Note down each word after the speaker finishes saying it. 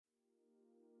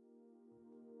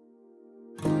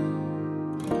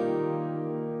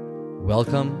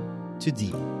Welcome to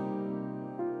Deep,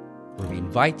 where we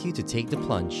invite you to take the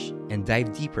plunge and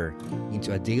dive deeper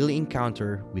into a daily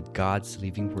encounter with God's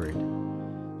living Word.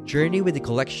 Journey with a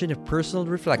collection of personal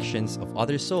reflections of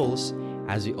other souls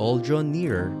as we all draw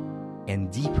nearer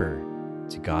and deeper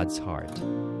to God's heart.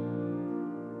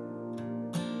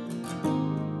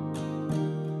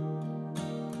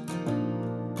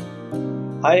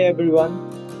 Hi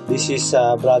everyone, this is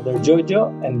Brother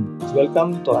Jojo and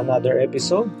welcome to another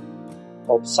episode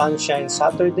of SonShine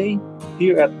Saturday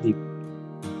here at Deep.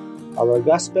 Our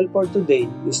gospel for today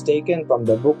is taken from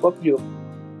the book of Luke,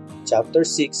 chapter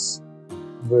 6,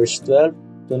 verse 12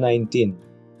 to 19.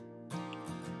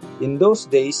 In those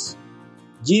days,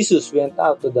 Jesus went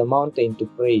out to the mountain to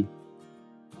pray,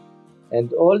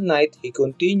 and all night he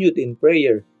continued in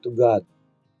prayer to God.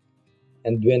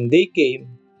 And when day came,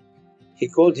 he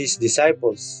called his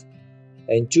disciples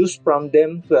and chose from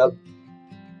them 12,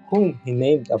 whom he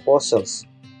named apostles: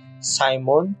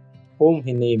 Simon, whom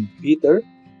he named Peter,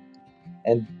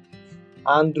 and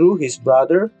Andrew his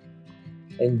brother,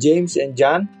 and James and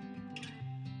John,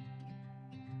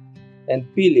 and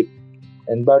Philip,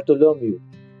 and Bartholomew,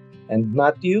 and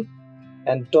Matthew,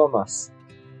 and Thomas,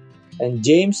 and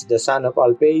James the son of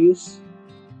Alphaeus,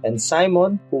 and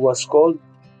Simon who was called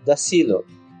the Zealot,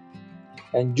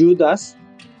 and Judas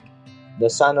the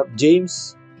son of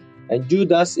James, and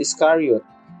Judas Iscariot,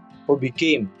 who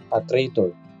became a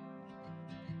traitor.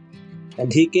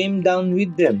 And he came down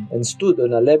with them and stood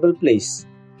on a level place,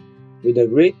 with a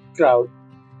great crowd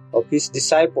of his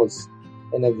disciples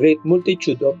and a great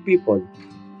multitude of people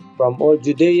from all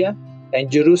Judea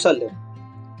and Jerusalem,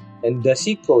 and the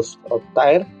sea coast of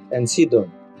Tyre and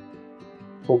Sidon,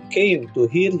 who came to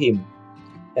hear him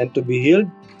and to be healed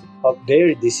of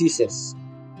their diseases.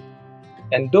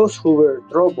 And those who were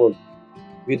troubled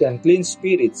with unclean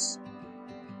spirits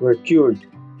were cured,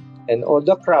 and all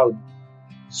the crowd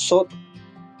sought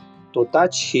to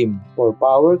touch him, for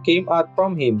power came out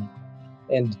from him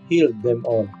and healed them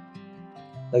all.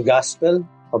 The Gospel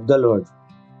of the Lord.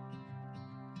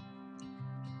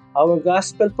 Our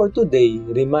Gospel for today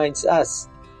reminds us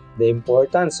the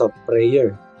importance of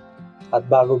prayer. At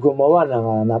bago gumawa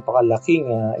ng napakalaking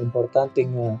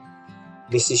importanteng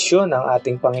desisyon ng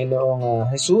ating Panginoong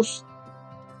Jesus,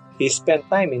 He spent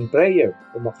time in prayer.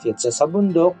 Umakyat siya sa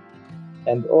bundok,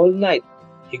 and all night,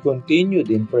 He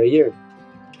continued in prayer.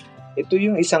 Ito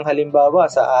yung isang halimbawa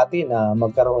sa atin na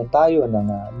magkaroon tayo ng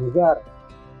lugar,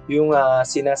 yung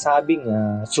sinasabing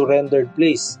surrendered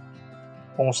place,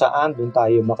 kung saan doon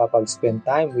tayo makapag-spend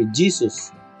time with Jesus.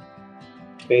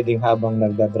 Pwedeng habang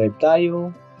nagdadrive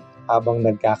tayo, habang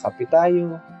nagkakape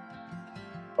tayo,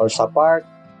 or sa park,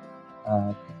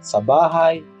 sa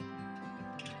bahay,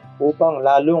 upang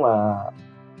lalong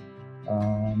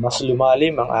mas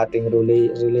lumalim ang ating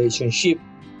relationship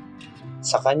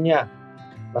sa Kanya.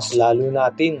 Mas lalo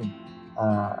natin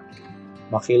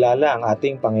makilala ang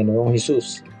ating Panginoong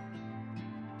Jesus.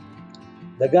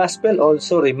 The Gospel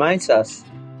also reminds us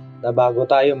na bago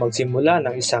tayo magsimula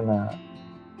ng isang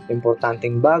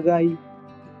importanteng bagay,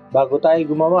 bago tayo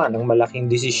gumawa ng malaking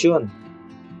desisyon,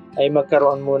 ay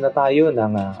magkaroon muna tayo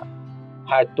ng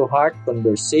heart-to-heart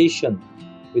conversation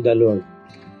with the Lord.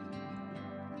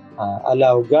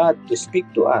 Allow God to speak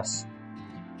to us.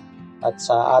 At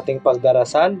sa ating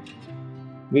pagdarasal,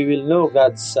 we will know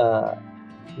God's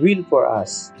will for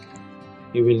us.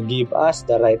 He will give us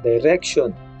the right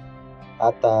direction.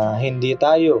 At hindi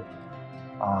tayo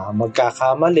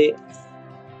magkakamali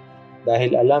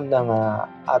dahil alam ng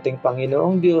ating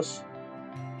Panginoong Diyos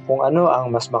kung ano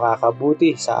ang mas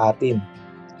makakabuti sa atin.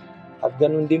 At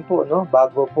ganun din po,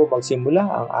 bago po magsimula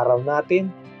ang araw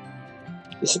natin,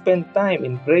 spend time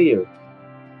in prayer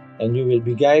and you will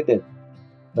be guided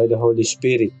by the Holy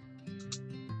Spirit.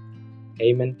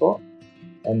 Amen po.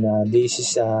 And this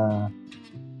is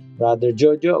Brother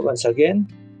Jojo once again.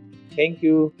 Thank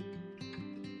you.